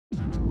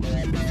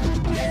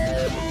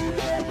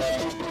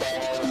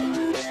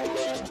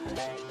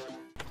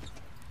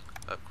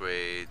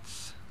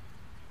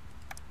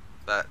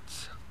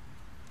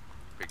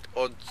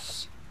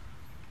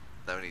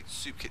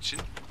soup kitchen.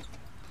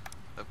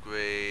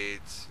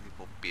 Upgrades. Need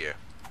more beer.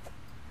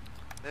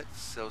 Let's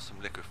sell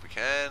some liquor if we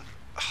can.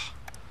 Ah,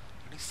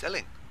 only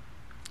selling.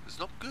 It's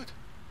not good.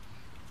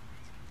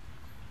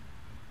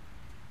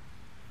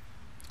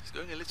 It's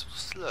going a little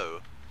slow.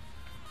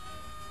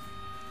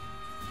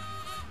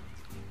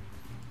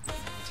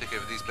 Take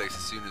over these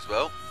places soon as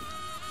well.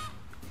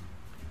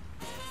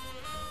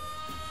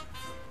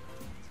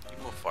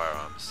 Need more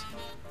firearms.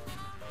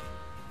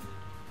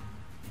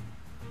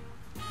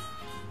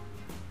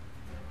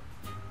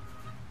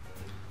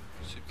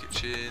 Soup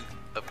kitchen,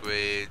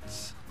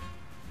 upgrades,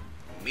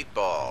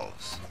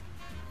 meatballs.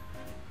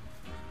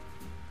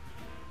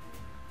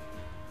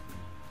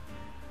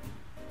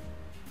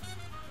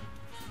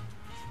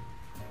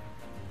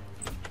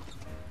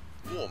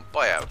 Warm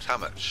buyout, how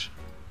much?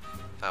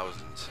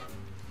 1,000.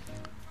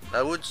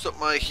 That would stop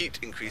my heat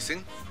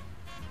increasing.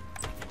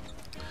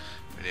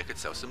 Maybe I could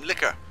sell some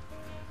liquor.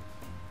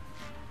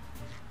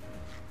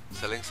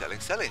 Selling, selling,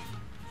 selling.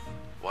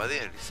 Why are they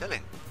only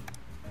selling?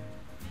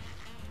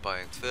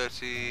 Buying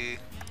 30.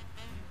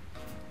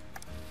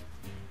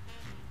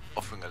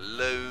 Offering a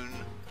loan.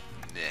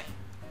 Nah.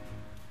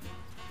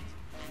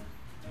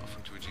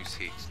 Offering to reduce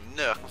heat.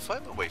 No, I can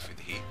find my way through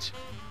the heat.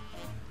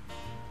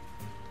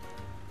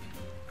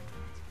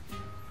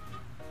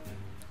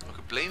 I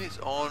could blame it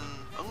on...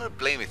 I'm going to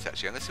blame it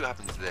actually. I'm going to see what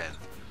happens then.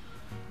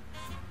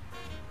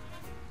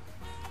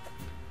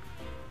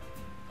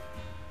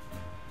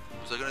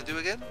 What was I going to do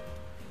again?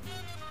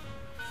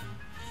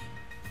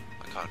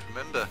 I can't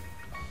remember.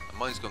 My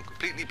mind's gone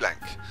completely blank.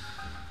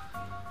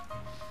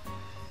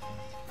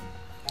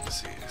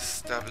 Let's see,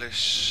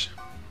 establish.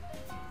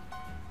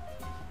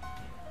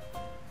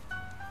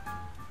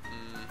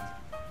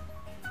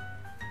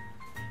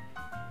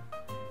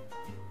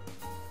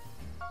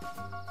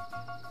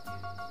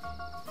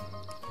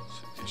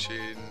 Soup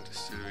kitchen,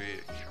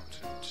 distillery,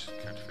 accountant,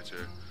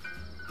 counterfeiter.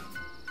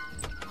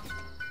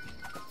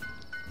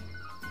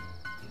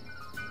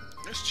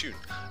 Nice tune.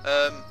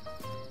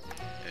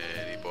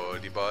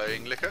 Anybody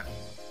buying liquor?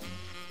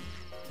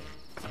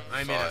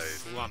 I'm in a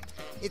slump.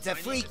 It's a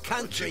free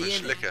country, too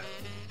much innit? liquor.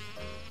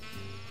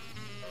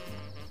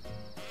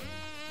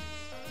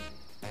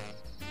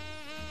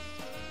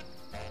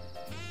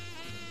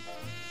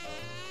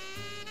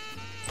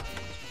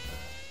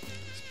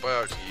 Let's buy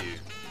out you.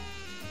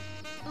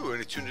 Ooh,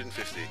 only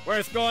 250.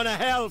 Worth going to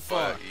hell for.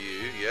 Buy out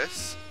you,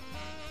 yes.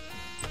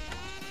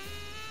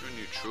 You're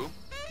neutral.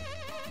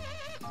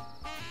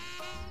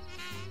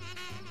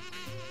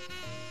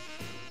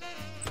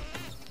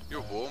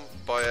 You're warm.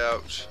 Buy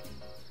out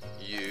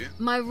you.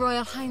 My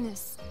Royal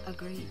Highness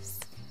agrees.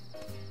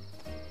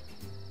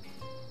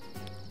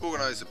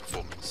 Organise a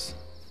performance.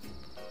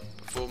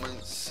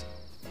 Performance.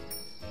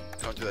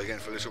 Can't do that again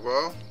for a little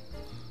while.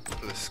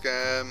 Pull a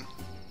scam.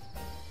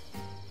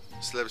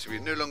 Celebrity will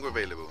be no longer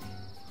available.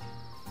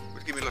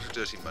 Would give me a lot of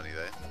dirty money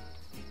though.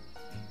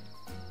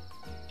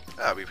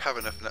 Ah, we have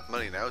enough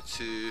money now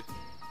to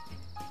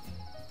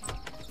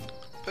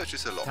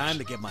purchase a lot. Time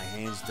to get my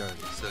hands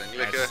dirty. Selling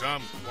liquor. That's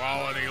some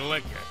quality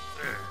liquor.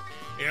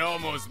 It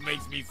almost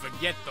makes me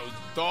forget those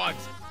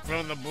dogs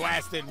from the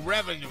blasted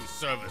revenue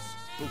service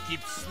who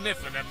keep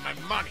sniffing at my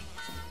money.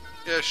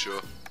 Yeah,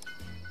 sure.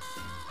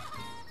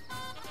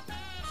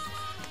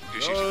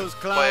 Those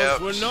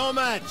clowns were no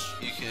match.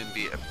 You can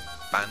be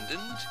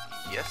abandoned,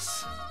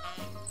 yes.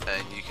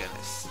 And you can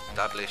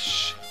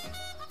establish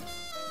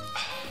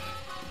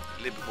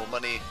a little bit more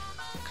money.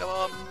 Come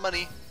on,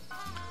 money.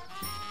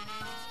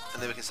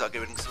 And then we can start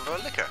getting some of our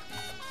liquor.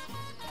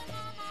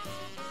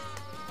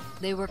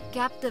 They were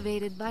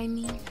captivated by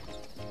me.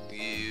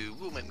 You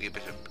will make me a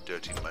bit of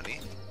dirty money.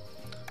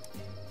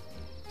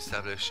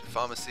 Establish a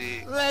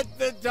pharmacy. Let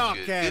the doc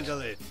Good, handle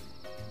good. it.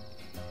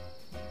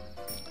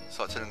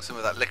 Start turning some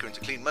of that liquor into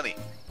clean money.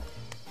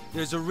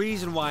 There's a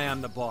reason why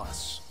I'm the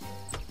boss.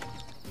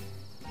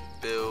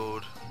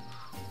 Build.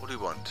 What do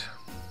we want?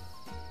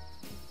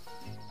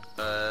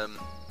 I'm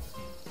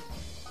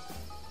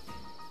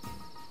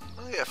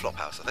gonna get a flop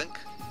house, I think.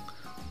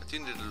 I do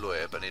need a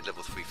lawyer, but I need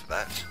level 3 for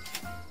that.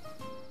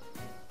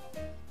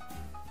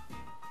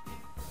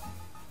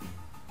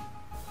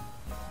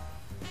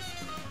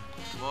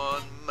 Come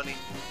on, money.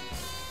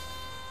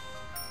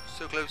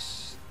 So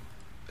close.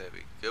 There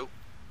we go.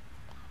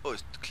 Oh,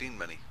 it's clean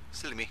money.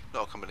 Silly me,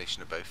 not a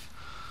combination of both.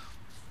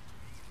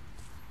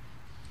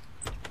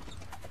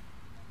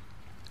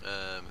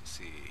 Let's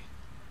see.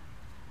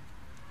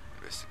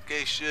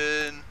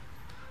 Investigation.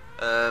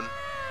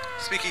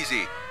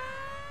 Speakeasy.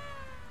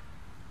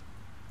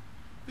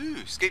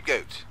 Ooh,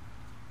 scapegoat.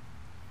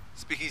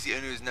 Speakeasy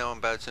owner is now on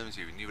bad terms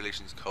with you. New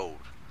relations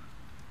cold.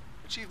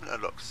 Achievement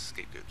unlocks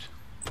scapegoat.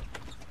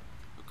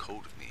 You're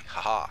cold with me.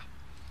 Haha.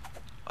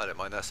 I don't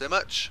mind that so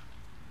much.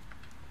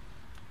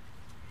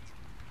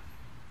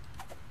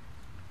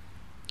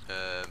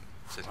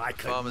 Setting I up a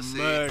could pharmacy.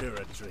 murder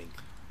a drink.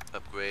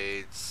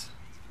 Upgrades.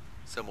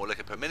 Some more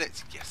liquor per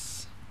minute.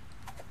 Yes.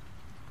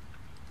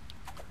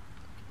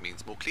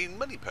 Means more clean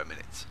money per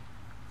minute.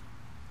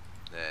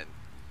 Then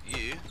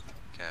you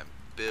can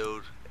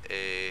build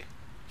a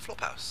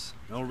Flophouse.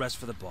 No rest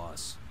for the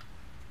boss.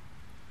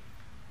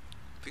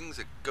 Things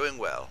are going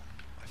well,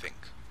 I think.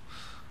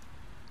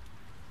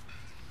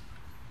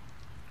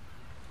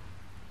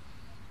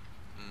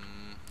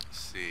 Let's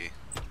see.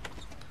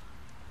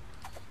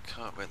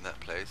 Can't rent that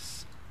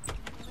place.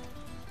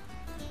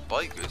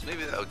 Buy goods,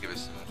 maybe that'll give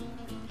us some.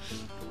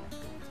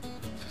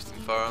 15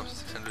 firearms,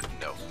 600,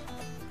 no.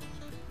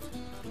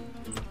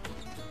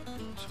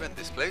 Let's rent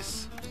this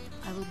place.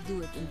 I will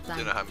do it in time.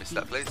 Don't know how I missed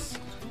that place.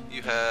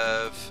 You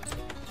have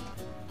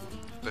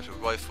better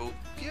rifle.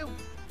 Yeah.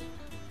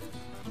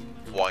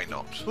 Why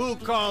not? Who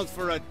called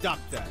for a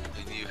doctor?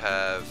 And you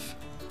have.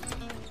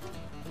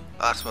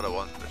 That's what I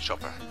want, the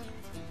chopper.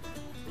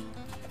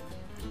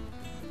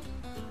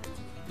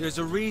 There's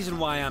a reason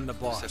why I'm the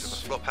Set boss. up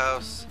a flop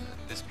house,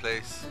 and this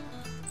place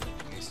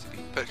needs to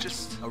be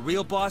purchased. A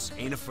real boss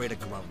ain't afraid of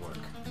grunt work.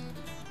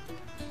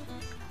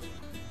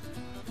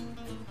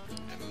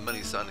 And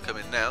money's starting to come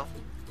in now.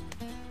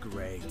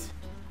 Great.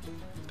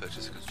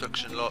 Purchase a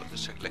construction lot.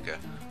 Let's check liquor.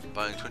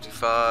 Buying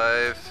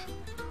 25.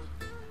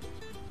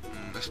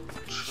 Let's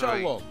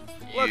try So,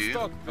 let's you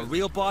talk. A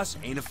real boss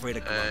ain't afraid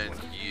of grunt and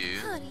work. you,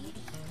 Honey,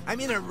 I'm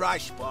in a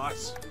rush,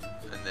 boss.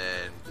 and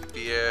then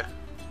beer.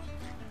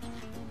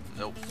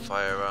 Nope,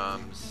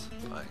 firearms.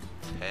 Buying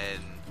 10.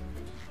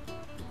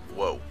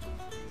 Whoa.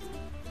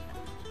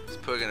 It's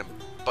probably gonna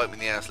bite me in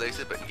the ass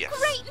later, but yes.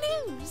 great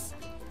news!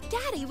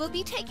 Daddy will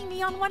be taking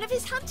me on one of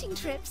his hunting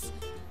trips.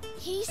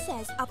 He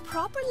says a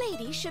proper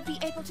lady should be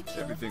able to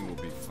kill. Everything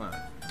will be fine.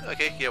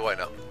 Okay, yeah, why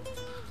not?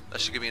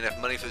 That should give me enough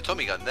money for the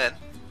Tommy gun then.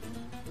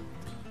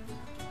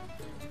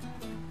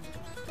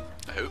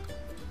 I hope.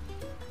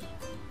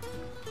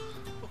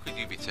 What could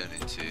you be turned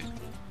into?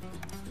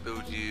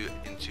 Build you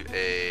into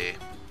a...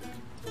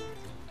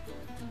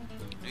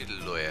 Need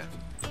a lawyer.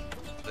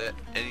 Are there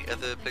any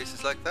other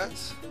places like that?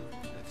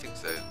 I don't think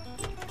so.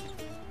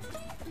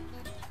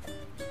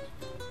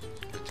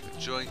 Go to a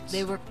joint.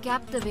 They were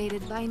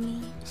captivated by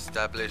me.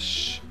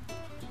 Establish.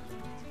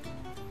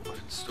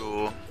 Weapon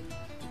store.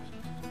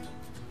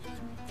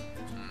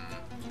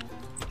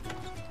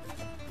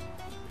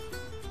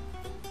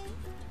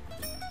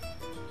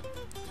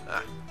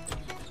 Ah.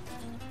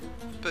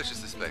 Purchase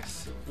this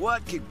place.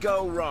 What could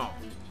go wrong?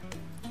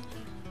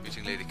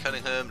 Meeting Lady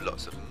Cunningham,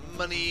 lots of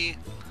money.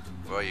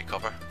 Where are you,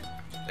 copper?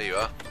 There you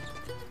are.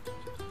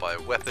 Buy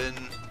a weapon.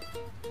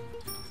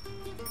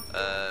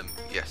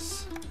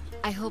 Yes.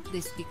 I hope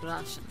they speak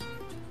Russian.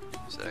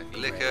 Selling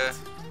liquor.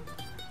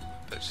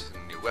 Purchasing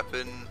a new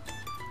weapon.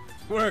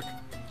 Work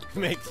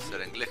makes.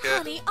 Selling liquor.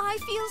 Honey, I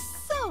feel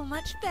so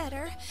much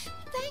better.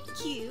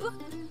 Thank you.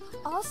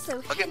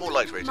 Also, I'll get more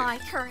light rating. my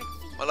current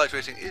My light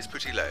rating is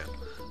pretty low.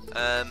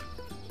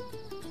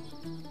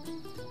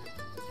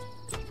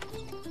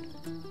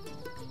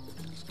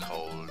 It's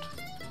cold.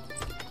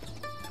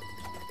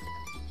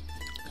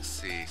 Let's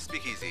see.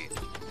 Speakeasy.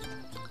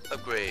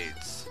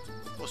 Upgrades.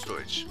 More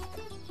storage.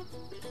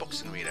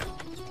 Boxing arena.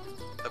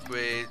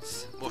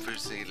 Upgrades. More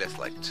efficiency, less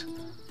light.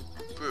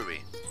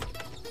 Brewery.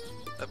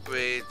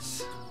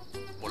 Upgrades.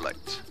 More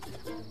light.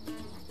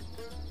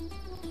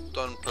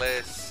 Don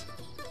Place.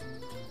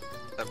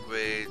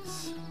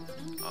 Upgrades.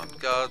 Armed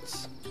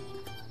guards.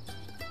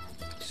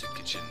 Soup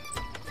kitchen.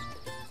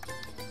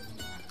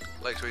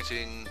 Light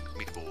rating.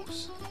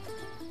 Meatballs.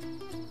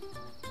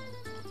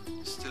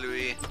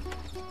 Distillery.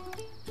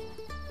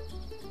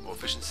 More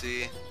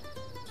efficiency.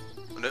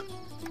 Oh no.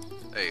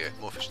 There you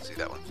go. More efficiency.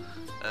 That one.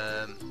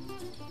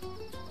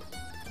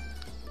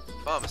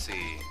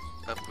 Pharmacy.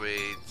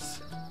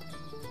 Upgrades.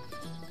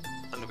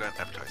 Underground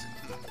advertising.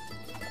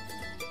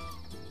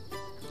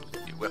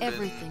 New weapon.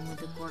 Everything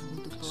went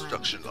according to plan.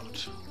 Construction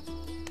lot.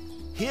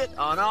 Hit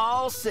on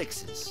all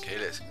sixes. Okay,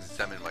 let's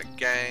examine my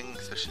gang,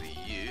 especially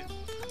you.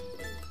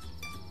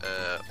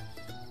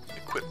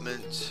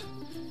 Equipment.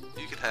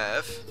 You can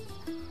have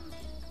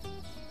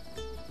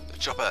the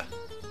chopper.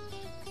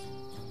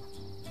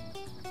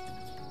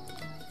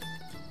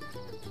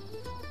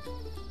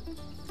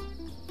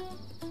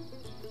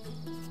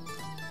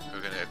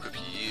 We're going to equip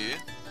you.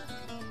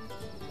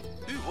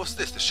 Ooh, what's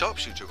this? The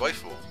sharpshooter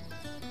rifle.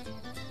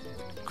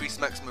 Increase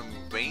maximum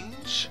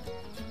range.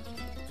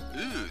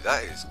 Ooh,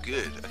 that is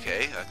good.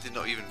 Okay, I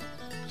don't even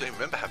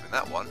remember having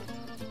that one.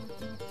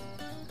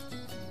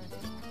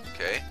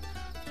 Okay,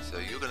 so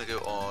you're going to go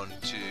on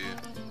to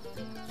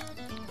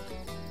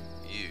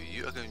you.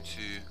 You are going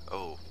to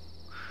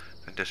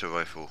Vendetta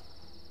rifle.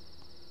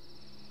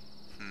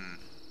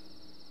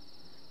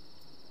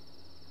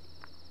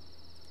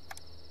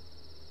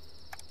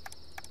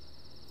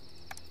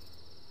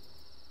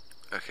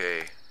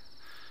 Okay,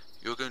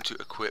 you're going to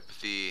equip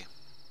the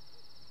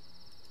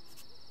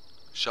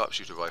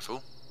sharpshooter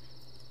rifle.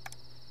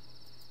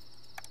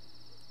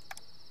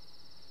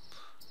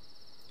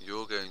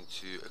 You're going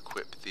to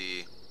equip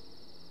the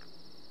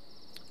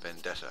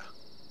Vendetta.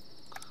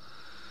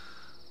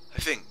 I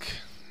think.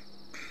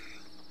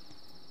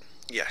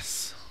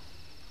 Yes.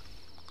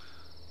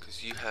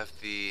 Because you have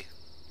the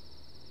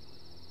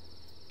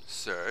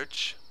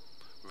Surge,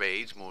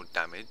 Rage, more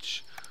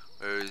damage,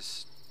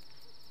 whereas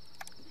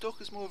Doc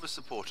is more of a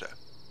supporter.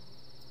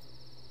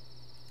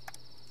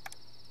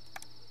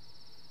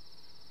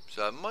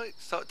 So I might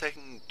start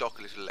taking Doc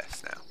a little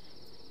less now.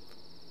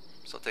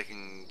 Start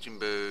taking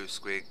Jimbo,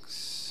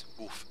 Squigs,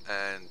 Wolf,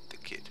 and the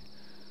kid.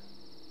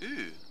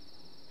 Ooh,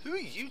 who are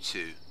you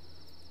two?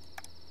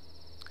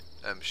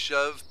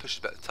 Shove,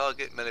 pushes back the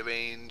target, melee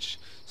range,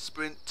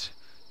 sprint,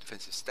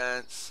 defensive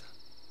stance.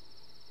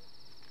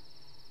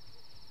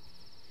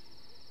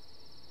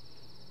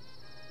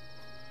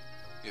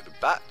 You have a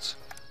bat,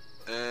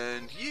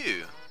 and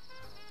you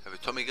have a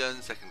Tommy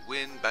gun, second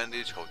wind,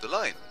 bandage, hold the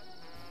line.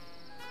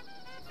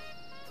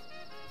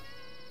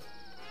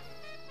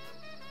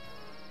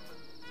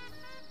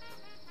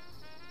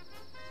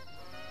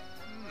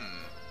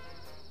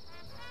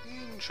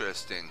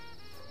 Interesting.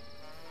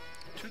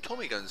 2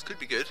 Tommy guns could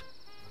be good.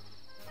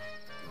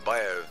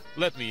 Bio.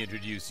 Let me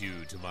introduce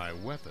you to my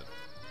weapon.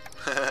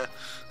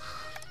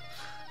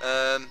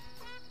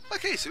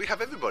 Okay, so we have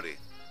everybody.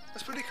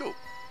 That's pretty cool.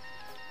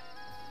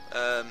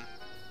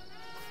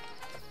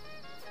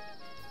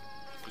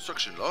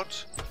 Construction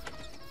lot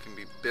can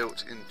be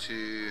built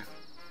into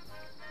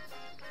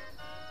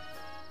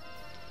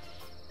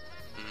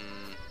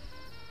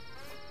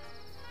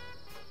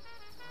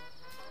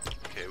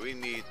okay, we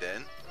need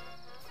then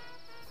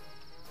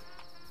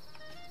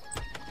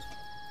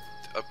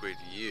to upgrade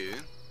you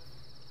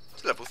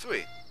to level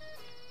 3.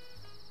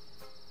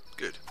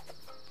 Good.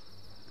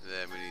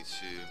 Then we need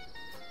to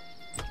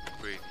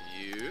upgrade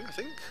you, I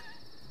think.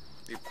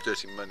 Need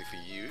dirty money for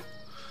you.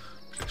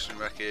 Protection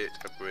racket,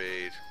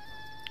 upgrade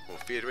more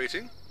feared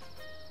rating.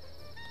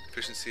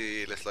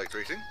 Efficiency, less light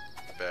rating.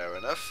 Fair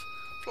enough.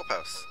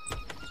 Flophouse.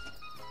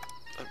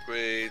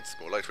 Upgrades,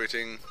 more light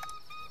rating.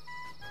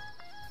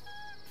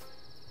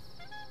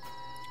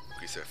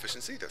 Increase their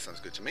efficiency, that sounds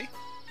good to me.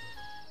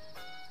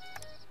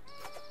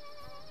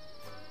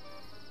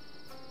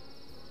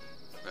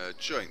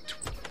 Joint.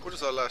 What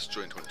does our last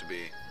joint want to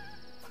be?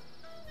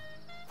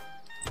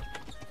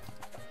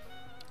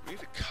 We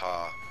need a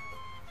car.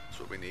 That's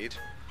what we need.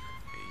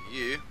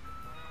 You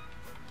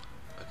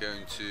are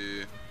going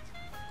to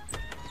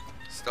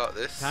start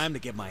this. Time to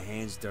get my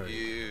hands dirty.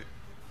 You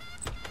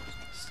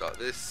start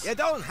this. You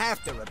don't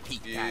have to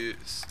repeat that. You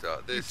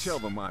start this. You tell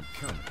them I'm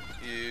coming.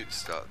 You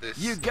start this.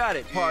 You got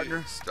it, partner.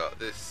 You start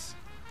this.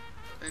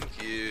 And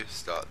you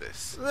start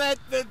this. Let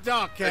the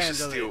doc Let's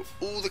just handle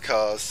steal it. all the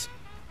cars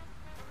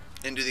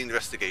and do the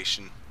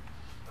investigation.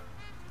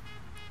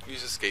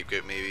 Use a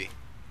scapegoat maybe.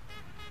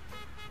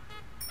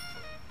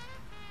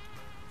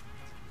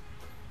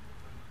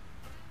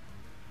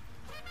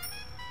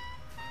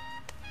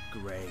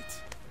 Great.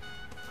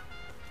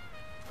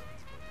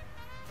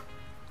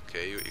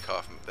 Okay, you got your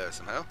car from up there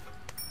somehow.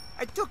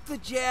 I took the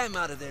jam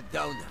out of their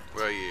donut.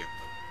 Where are you?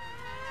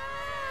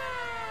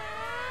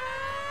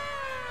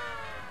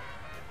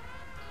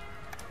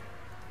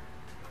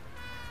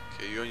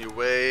 Okay, you're on your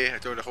way. I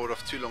don't want to hold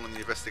off too long on the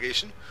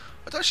investigation.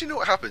 I don't actually know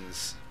what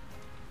happens.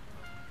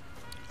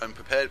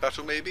 Unprepared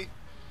battle, maybe?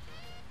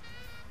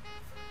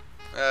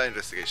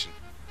 Investigation.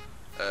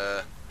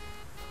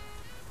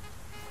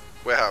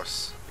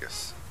 Warehouse.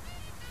 Yes.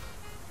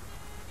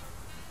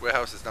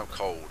 Warehouse is now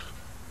cold.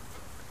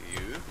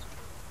 You?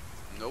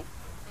 Nope.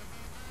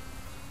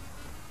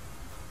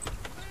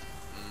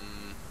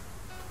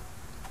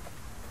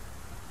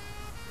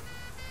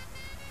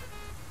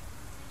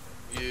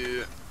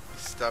 You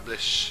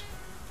establish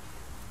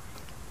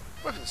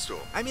weapons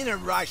store. I'm in a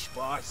rush,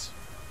 boss.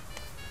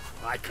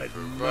 I could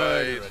Right.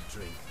 murder a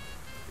drink.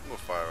 Get more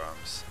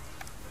firearms.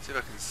 See if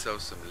I can sell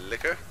some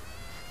liquor.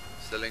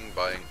 Selling,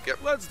 buying. Yep.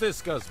 Let's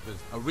discuss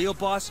business. A real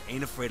boss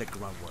ain't afraid of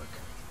grunt work.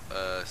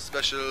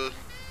 Special.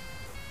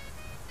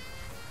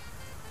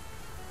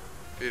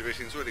 Food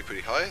rating's already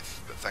pretty high,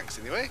 but thanks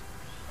anyway.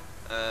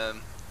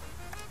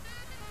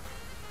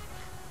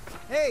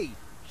 Hey,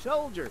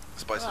 soldier.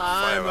 Let's buy some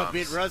I'm firearms. a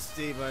bit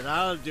rusty, but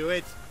I'll do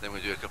it. Then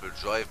we'll do a couple of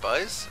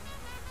drive-bys.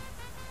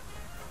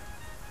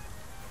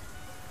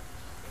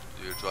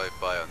 Do a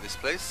drive-by on this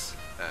place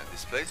and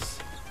this place.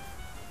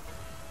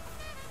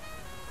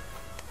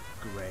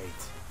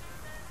 Great.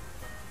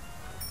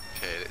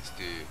 Okay, let's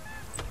do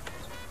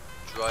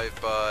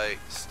drive-by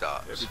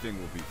start. Everything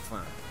will be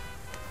fine.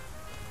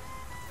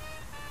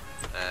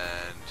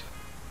 And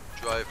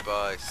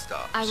drive-by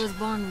start. I was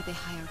born with a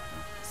higher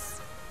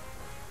purpose.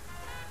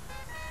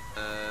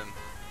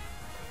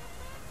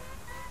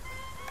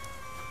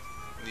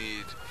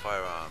 Need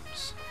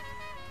firearms.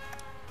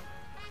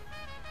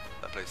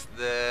 That place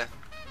there.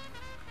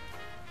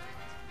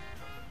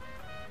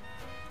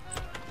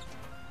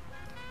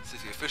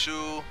 City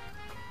official.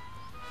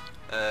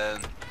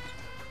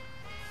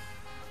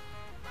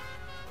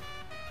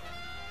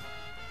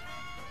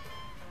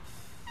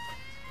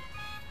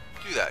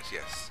 Do that,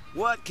 yes.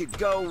 What could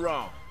go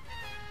wrong?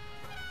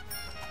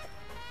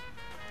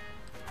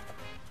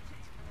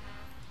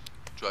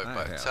 Drive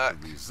by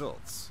attack.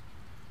 Results.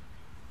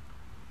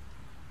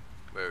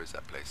 Where is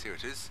that place? Here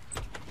it is.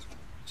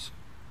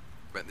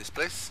 Rent this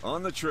place.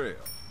 On the trail.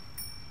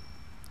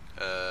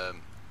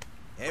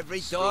 Every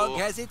Store. dog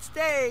has its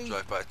day.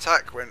 Drive by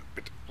attack went a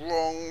bit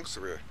wrong,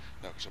 so we're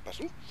now going to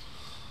battle.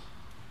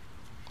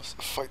 Let's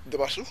fight the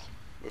battle.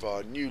 with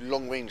our new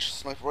long-range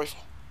sniper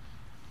rifle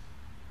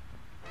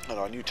and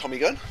our new Tommy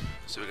gun.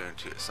 So we're going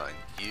to assign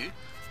you,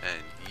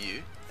 and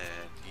you,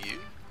 and you,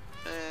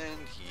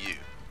 and you.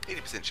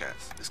 80%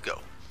 chance. Let's go.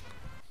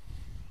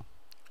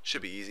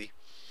 Should be easy.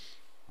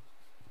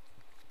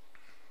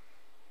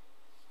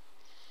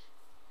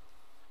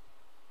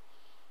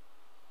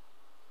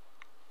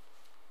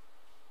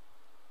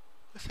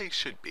 I say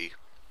should be.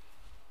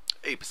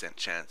 8%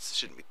 chance.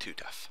 Shouldn't be too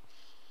tough.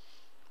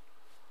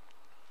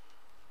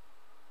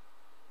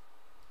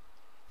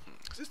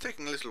 Because it's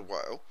taking a little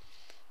while.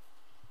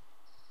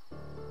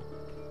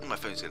 My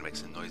phone's going to make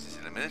some noises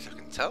in a minute, I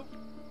can tell.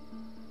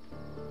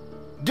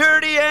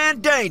 Dirty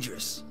and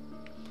dangerous.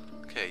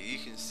 Okay, you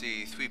can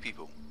see 3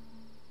 people.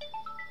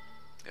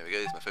 There we go,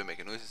 there's my phone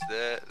making noises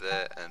there,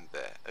 there, and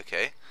there.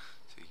 Okay,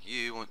 so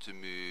you want to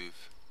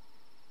move.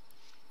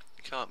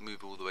 You can't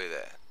move all the way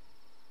there.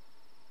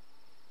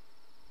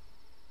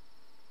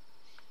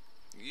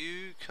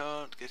 You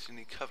can't get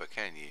any cover,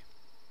 can you?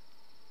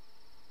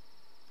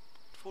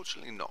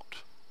 Unfortunately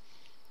not.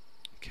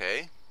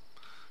 Okay,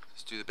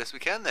 let's do the best we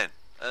can then.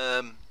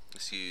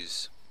 Let's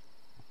use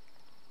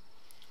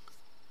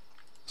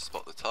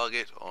spot the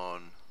target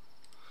on.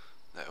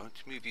 No, I want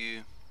to move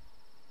you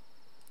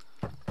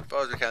as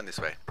far as we can this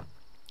way.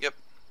 Yep.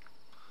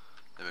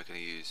 Then we're going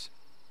to use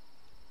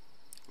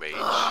rage.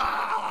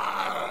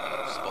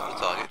 Spot the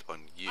target on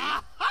you.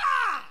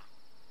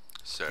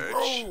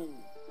 Surge.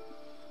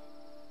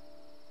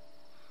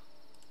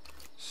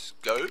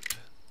 Scope.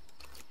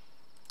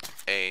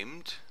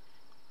 Aimed.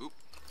 Oop.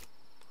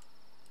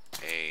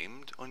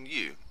 Aimed on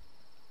you.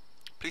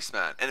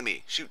 Policeman.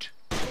 Enemy. Shoot.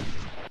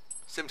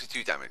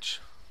 72 damage.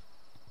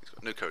 He's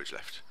got no courage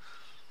left.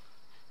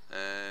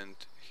 And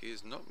he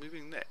is not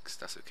moving next.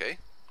 That's okay.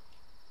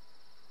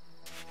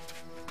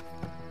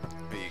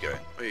 Where are you going?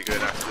 Where are you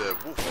going after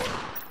Wolf?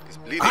 He's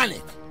bleeding. On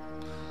it.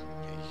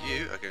 Okay,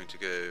 you are going to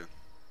go.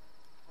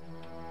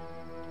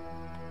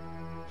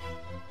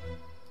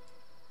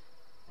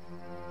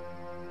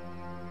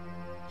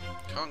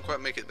 Can't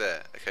quite make it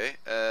there. Okay.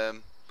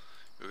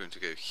 We're going to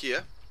go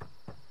here.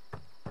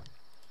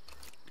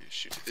 You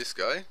shoot at this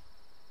guy.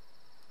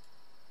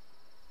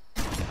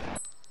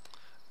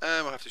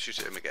 And we'll have to shoot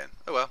at him again.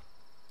 Oh well.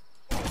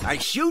 I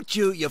shoot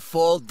you, you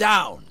fall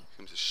down. Here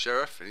comes the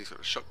sheriff, and he's got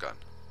a shotgun.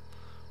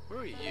 Where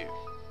are you?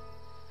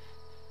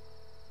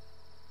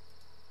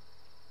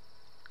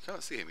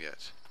 Can't see him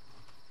yet.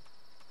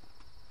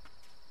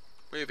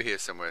 Way over here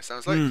somewhere,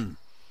 sounds like.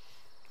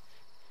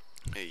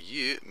 Hey,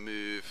 you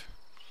move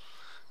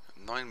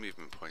 9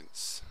 movement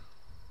points.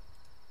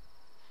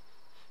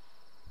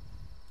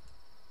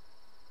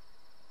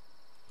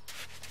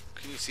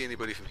 Can you see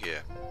anybody from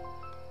here?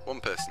 One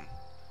person.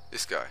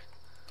 This guy.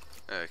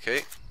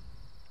 Okay.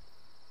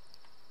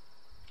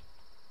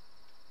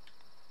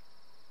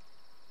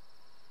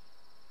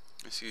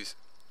 Let's use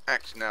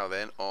act now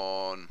then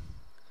on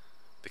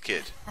the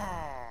kid.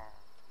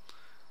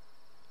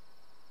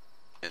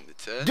 End the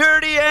turn.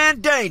 Dirty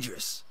and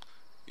dangerous.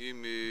 You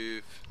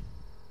move.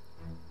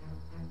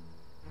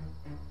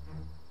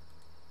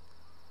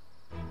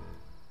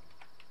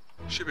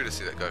 Should be able to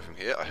see that guy from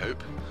here, I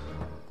hope.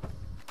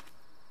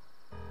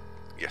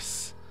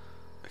 Yes.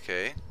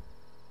 Okay.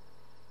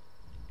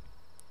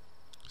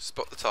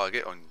 Spot the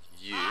target on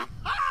you.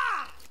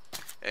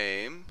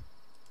 Aim.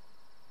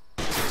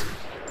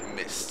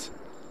 Missed.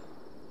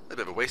 A bit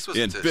of a waste,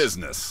 wasn't it? In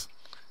business.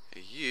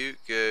 You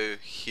go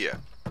here.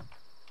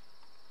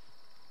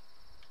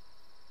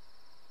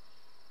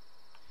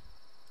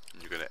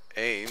 You're going to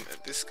aim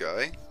at this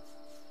guy.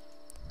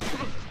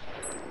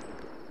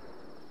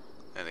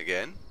 And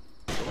again.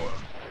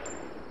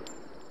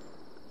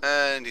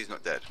 And he's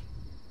not dead.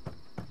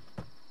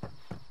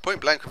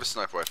 Point blank with a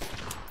sniper rifle.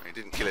 And he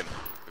didn't kill him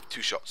with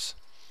 2 shots.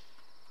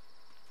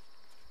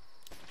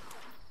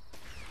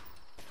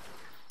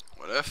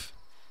 What on earth?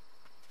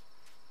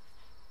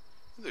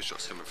 Where are those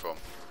shots coming from?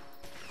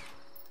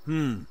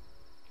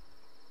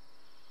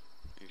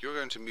 You're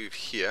going to move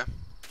here.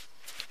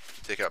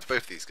 Take out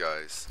both these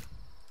guys.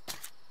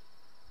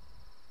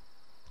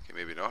 Okay,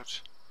 maybe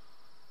not.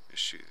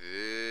 Let's shoot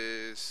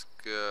this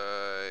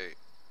guy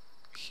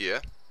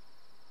here.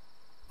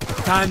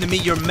 Time to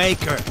meet your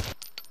maker.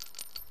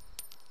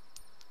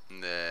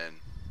 And then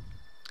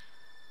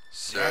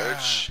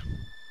search,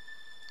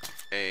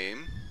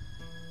 aim,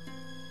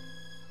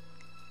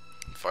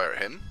 fire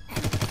at him,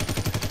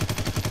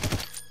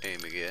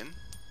 aim again,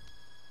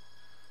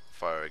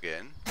 fire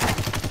again.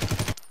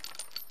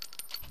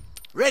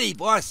 Ready,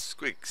 boss.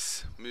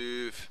 Squigs,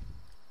 move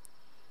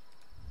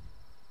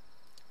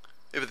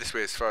over this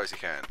way as far as you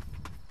can.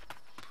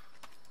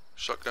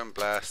 Shotgun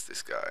blast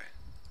this guy.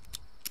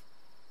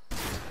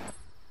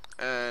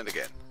 And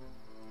again.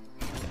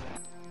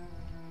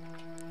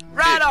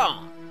 Right Good.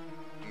 on.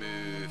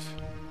 Move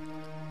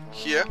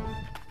here.